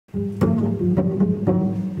Jonas,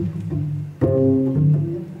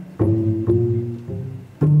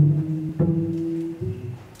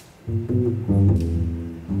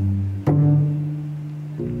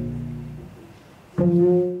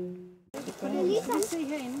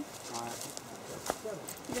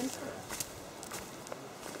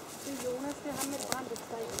 det er ham med et brændt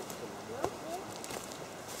træ.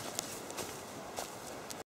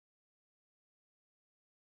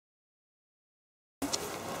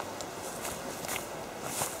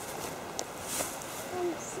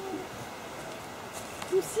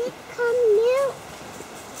 Musik, kom ned.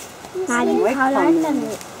 Nej, det holder ikke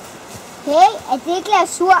derned. Hey, er det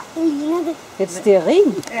glasur? Det ligner det. Det er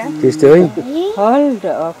stearin. Ja. Det er stearin. Hold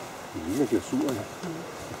da op. Det ligner glasur, ja.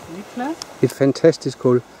 Klart. Et fantastisk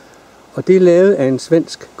kul. Og det er lavet af en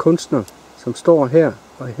svensk kunstner, som står her,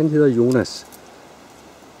 og han hedder Jonas.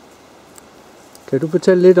 Kan du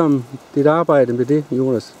fortælle lidt om dit arbejde med det,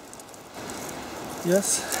 Jonas?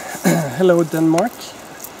 Yes. Hello Denmark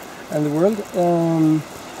and the world.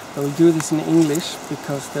 I will do this in English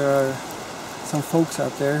because there are some folks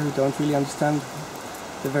out there who don't really understand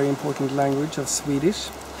the very important language of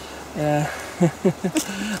Swedish.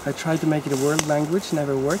 I tried to make it a world language,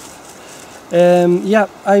 never worked. Yeah,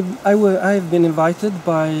 I've been invited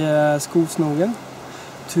by Skovsnogen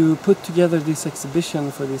to put together this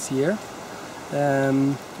exhibition for this year.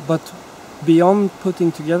 But beyond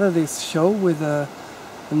putting together this show with a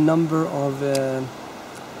number of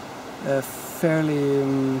fairly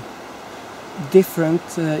different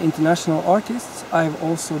international artists, I've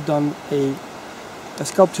also done a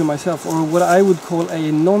sculpture myself, or what I would call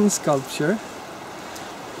a non-sculpture.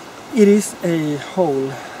 It is a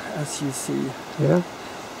hole, as you see, Yeah.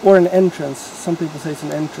 or an entrance. Some people say it's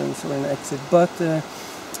an entrance or an exit, but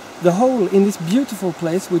the hole in this beautiful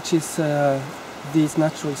place, which is these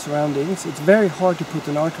natural surroundings, it's very hard to put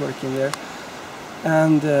an artwork in there,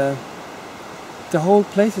 and the whole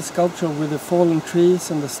place is sculptural with the fallen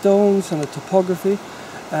trees and the stones and the topography,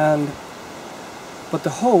 but the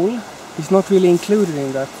hole is not really included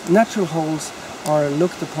in that. Natural holes are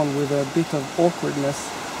looked upon with a bit of awkwardness,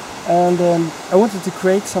 and I wanted to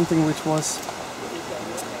create something which was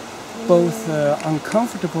both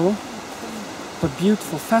uncomfortable but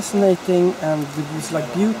beautiful, fascinating, and it was like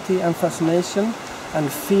beauty and fascination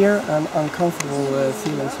and fear and uncomfortable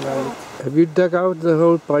feelings around it. Have you dug out the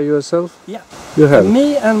hole by yourself? Yeah. You have?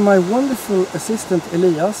 Me and my wonderful assistant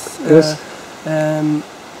Elias Yes.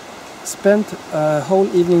 spent a whole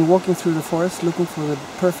evening walking through the forest looking for the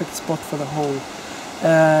perfect spot for the hole.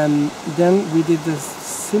 Then we did the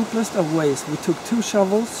simplest of ways. We took 2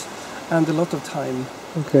 shovels and a lot of time.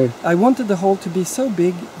 Okay. I wanted the hole to be so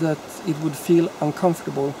big that it would feel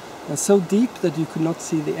uncomfortable and so deep that you could not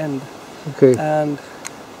see the end. Okay. And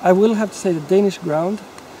I will have to say the Danish ground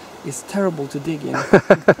is terrible to dig in.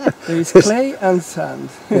 There is clay and sand.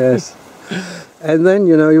 Yes. And then,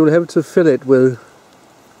 you know, you'll have to fill it with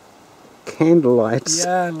candle lights.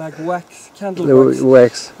 Yeah, like wax, candle The wax.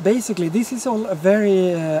 wax. Basically, this is all a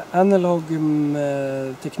very analog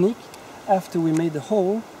technique. After we made the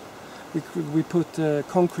hole, we put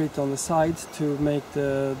concrete on the sides to make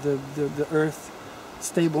the earth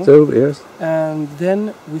stable. Still, yes. And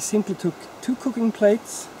then we simply took 2 cooking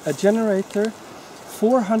plates, a generator,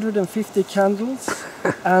 450 candles,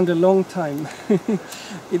 and a long time.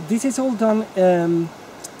 This is all done.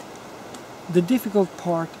 The difficult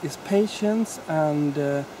part is patience, and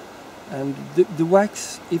the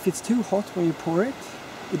wax, if it's too hot when you pour it,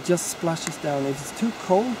 it just splashes down. If it's too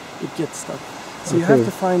cold, it gets stuck. So you have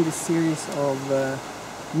to find a series of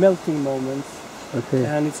melting moments. Okay.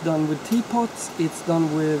 And it's done with teapots, it's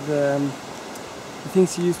done with the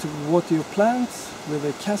things you use to water your plants, with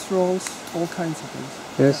the casseroles, all kinds of things.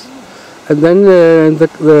 Yes. And then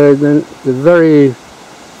the very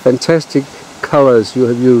fantastic colors you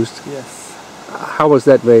have used. Yes. How was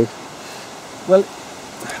that made? Well,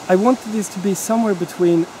 I wanted this to be somewhere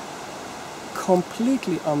between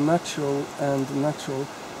completely unnatural and natural.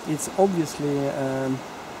 It's obviously,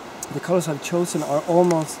 the colors I've chosen are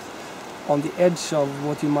almost on the edge of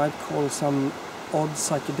what you might call some odd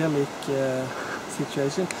psychedelic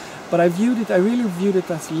situation. But I really viewed it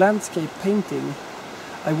as landscape painting.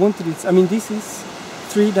 I wanted it, I mean, this is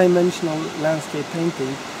 3-dimensional landscape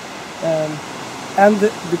painting. And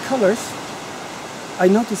the colors, I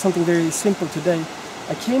noticed something very simple today.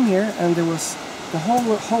 I came here and the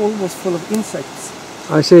whole hole was full of insects.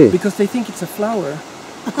 I see. Because they think it's a flower.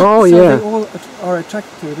 Oh, so yeah. they all are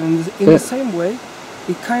attracted to it. And in the same way,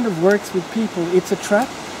 it kind of works with people. It's a trap,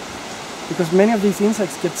 because many of these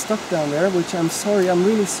insects get stuck down there, which I'm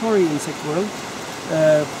really sorry, insect world.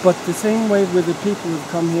 But the same way with the people who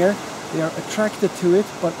come here, they are attracted to it,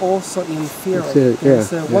 but also in fear of it.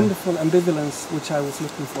 There's a wonderful ambivalence which I was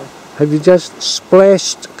looking for. Have you just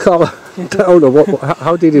splashed color down, or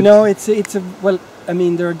how did it? No, it's a well. I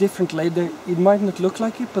mean, there are different layers. It might not look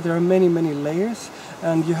like it, but there are many layers,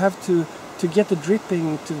 and you have to get the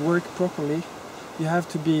dripping to work properly. You have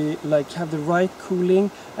to be have the right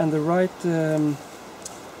cooling and the right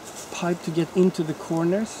pipe to get into the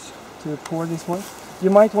corners to pour this one. You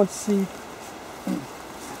might want to see.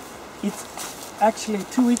 It's actually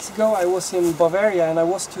 2 weeks ago I was in Bavaria and I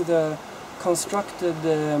was to the constructed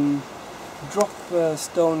drop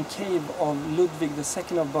stone cave of Ludwig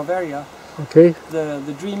II of Bavaria, Okay.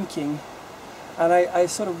 the Dream King, and I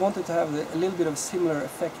sort of wanted to have a little bit of similar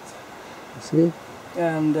effect. See?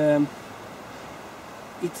 And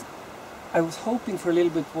I was hoping for a little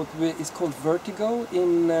bit what is called vertigo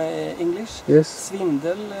in English. Yes.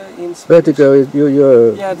 Svindel in Swedish. Vertigo.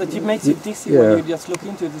 You're. Yeah, that it makes you dizzy when you just look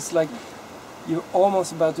into it. It's like you're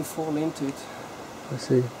almost about to fall into it. I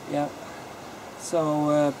see. Yeah.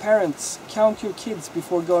 So parents, count your kids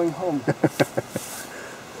before going home.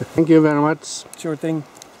 Thank you very much. Sure thing.